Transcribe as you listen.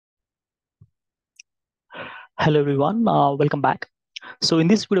Hello everyone, welcome back. So in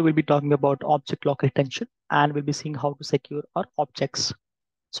this video, we'll be talking about object lock retention and we'll be seeing how to secure our objects.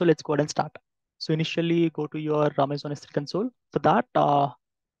 So let's go ahead and start. So initially go to your Amazon S3 console. For that, go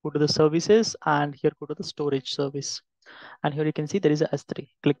to the services and here go to the storage service. And here you can see there is a S3,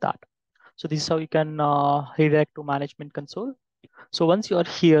 click that. So this is how you can redirect to management console. So once you are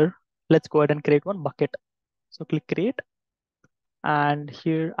here, let's go ahead and create one bucket. So click create and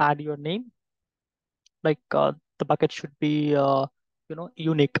here add your name. Like the bucket should be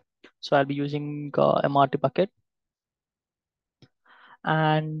unique, so I'll be using MRT bucket.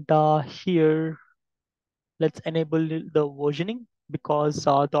 And here let's enable the versioning, because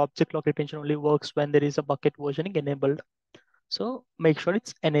the object lock retention only works when there is a bucket versioning enabled. So make sure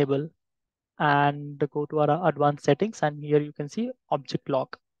it's enable and go to our advanced settings, and here you can see object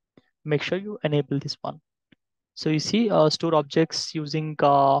lock. Make sure you enable this one. So you see store objects using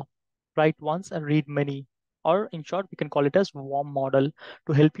write once and read many, or in short, we can call it as warm model,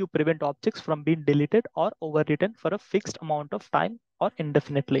 to help you prevent objects from being deleted or overwritten for a fixed amount of time or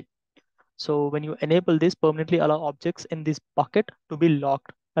indefinitely. So when you enable this, permanently allow objects in this bucket to be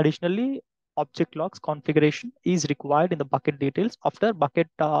locked. Additionally, object locks configuration is required in the bucket details after bucket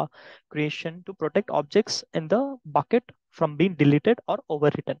creation to protect objects in the bucket from being deleted or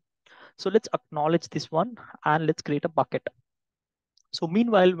overwritten. So let's acknowledge this one and let's create a bucket. So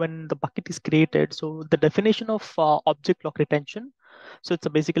meanwhile, when the bucket is created, so the definition of object lock retention, so it's a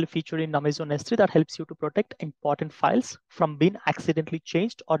basically feature in Amazon S3 that helps you to protect important files from being accidentally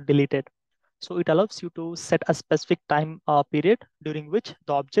changed or deleted. So it allows you to set a specific time period during which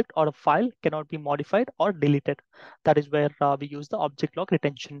the object or a file cannot be modified or deleted. That is where we use the object lock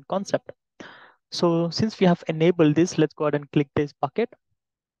retention concept. So since we have enabled this, let's go ahead and click this bucket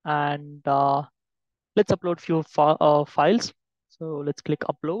and let's upload few files. So let's click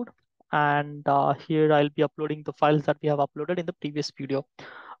upload. And here I'll be uploading the files that we have uploaded in the previous video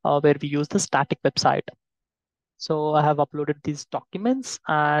where we use the static website. So I have uploaded these documents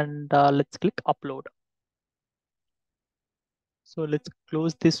and let's click upload. So let's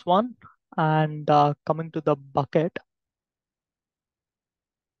close this one and coming to the bucket.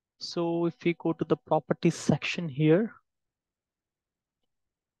 So if we go to the properties section here,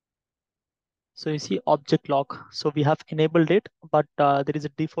 so you see object lock. So we have enabled it, but there is a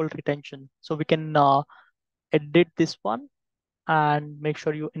default retention. So we can edit this one and make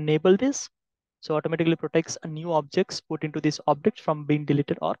sure you enable this. So automatically protects a new objects put into this object from being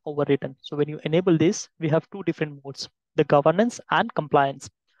deleted or overwritten. So when you enable this, we have two different modes, the governance and compliance.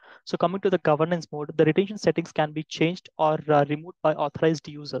 So coming to the governance mode, the retention settings can be changed or removed by authorized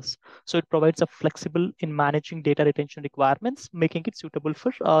users. So it provides a flexible in managing data retention requirements, making it suitable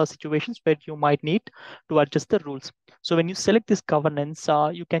for situations where you might need to adjust the rules. So when you select this governance,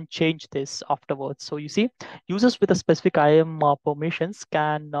 you can change this afterwards. So you see, users with a specific IAM permissions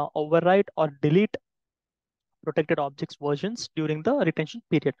can override or delete protected objects versions during the retention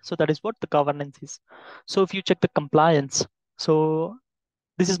period. So that is what the governance is. So if you check the compliance, so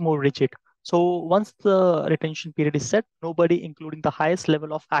this is more rigid. So once the retention period is set, nobody, including the highest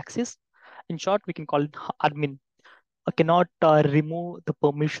level of access, in short, we can call it admin, cannot remove the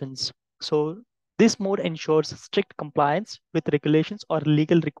permissions. So this mode ensures strict compliance with regulations or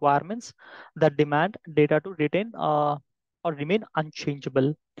legal requirements that demand data to retain or remain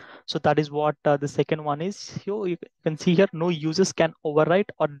unchangeable. So that is what the second one is. Here you can see here, no users can overwrite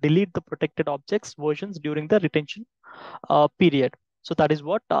or delete the protected objects versions during the retention period. So that is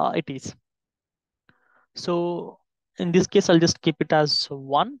what it is. So in this case, I'll just keep it as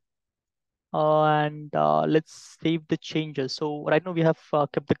one. And let's save the changes. So right now we have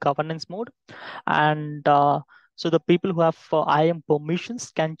kept the governance mode, and so the people who have IAM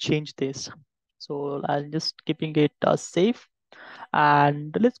permissions can change this. So I'll just keeping it safe,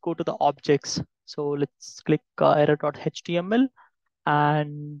 and let's go to the objects. So let's click error.html,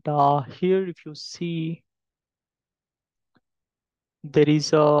 and here if you see there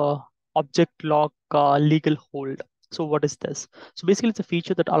is a object lock legal hold. So what is this? So basically it's a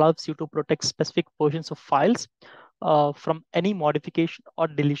feature that allows you to protect specific versions of files from any modification or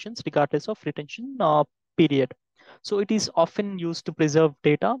deletions regardless of retention period. So it is often used to preserve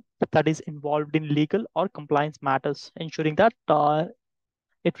data that is involved in legal or compliance matters, ensuring that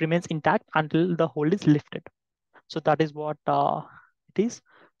it remains intact until the hold is lifted. So that is what it is.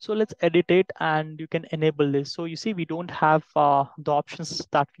 So let's edit it and you can enable this. So you see, we don't have the options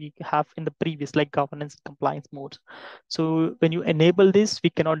that we have in the previous, like governance and compliance modes. So when you enable this, we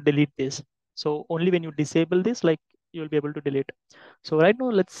cannot delete this. So only when you disable this, like you'll be able to delete. So right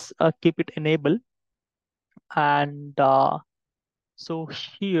now, let's keep it enable. And so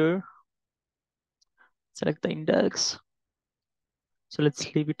here, select the index. So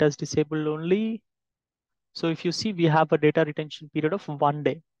let's leave it as disabled only. So if you see, we have a data retention period of 1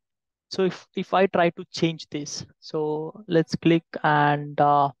 day. So if I try to change this, so let's click and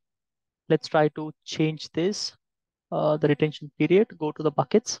let's try to change this, the retention period, go to the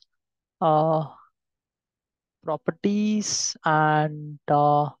buckets, uh, properties, and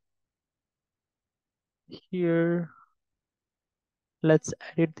here, let's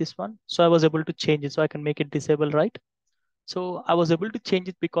edit this one. So I was able to change it, so I can make it disable, right? So I was able to change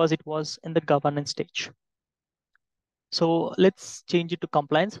it because it was in the governance stage. So let's change it to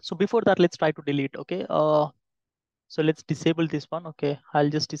compliance. So before that, let's try to delete, okay? So let's disable this one. Okay, I'll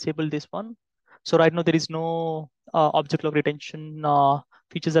just disable this one. So right now there is no object log retention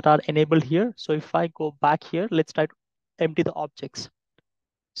features that are enabled here. So if I go back here, let's try to empty the objects.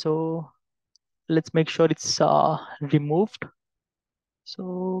 So let's make sure it's removed.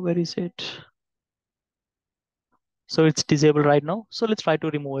 So where is it? So it's disabled right now. So let's try to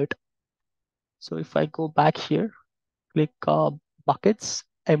remove it. So if I go back here, click buckets,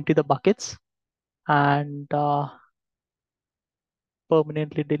 empty the buckets, and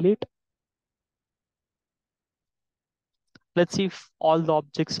permanently delete. Let's see if all the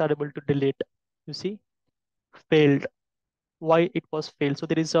objects are able to delete. You see, failed. Why it was failed? So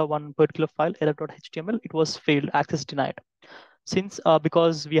there is a one particular file, error.html. It was failed, access denied. Since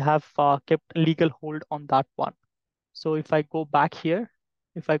because we have kept legal hold on that one. So if I go back here,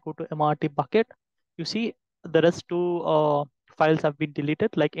 if I go to MRT bucket, you see the rest two files have been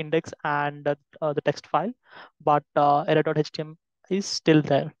deleted, like index and the text file, but error.html is still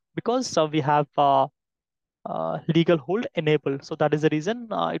there because we have legal hold enabled. So that is the reason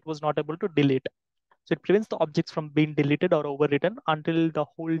it was not able to delete. So it prevents the objects from being deleted or overwritten until the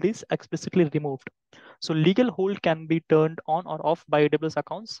hold is explicitly removed. So legal hold can be turned on or off by AWS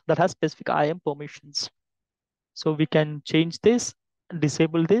accounts that has specific IAM permissions. So we can change this,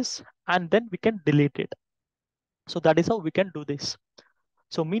 disable this, and then we can delete it. So that is how we can do this.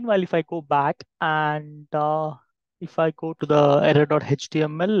 So meanwhile, if I go back and if I go to the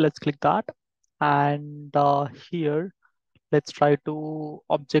error.html, let's click that. And here, let's try to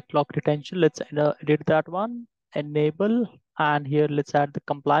object lock retention. Let's edit that one, enable, and here let's add the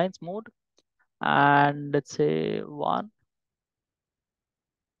compliance mode. And let's say one.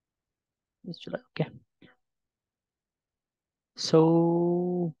 Okay.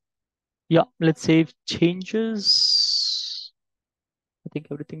 So yeah, let's save changes. I think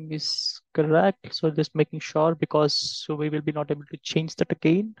everything is correct. So just making sure because so we will be not able to change that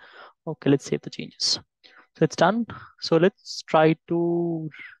again. Okay, let's save the changes. So it's done. So let's try to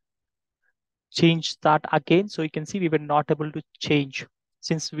change that again. So you can see we were not able to change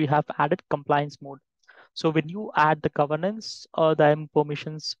since we have added compliance mode. So when you add the governance, the IAM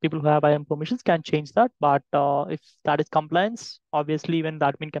permissions, people who have IAM permissions can change that. But if that is compliance, obviously even the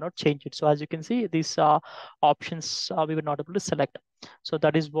admin cannot change it. So as you can see, these options we were not able to select. So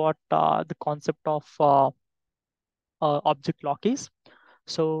that is what the concept of object lock is.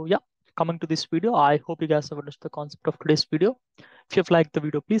 So yeah, coming to this video, I hope you guys have understood the concept of today's video. If you've liked the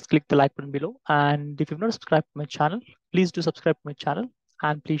video, please click the like button below. And if you've not subscribed to my channel, please do subscribe to my channel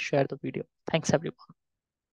and please share the video. Thanks everyone.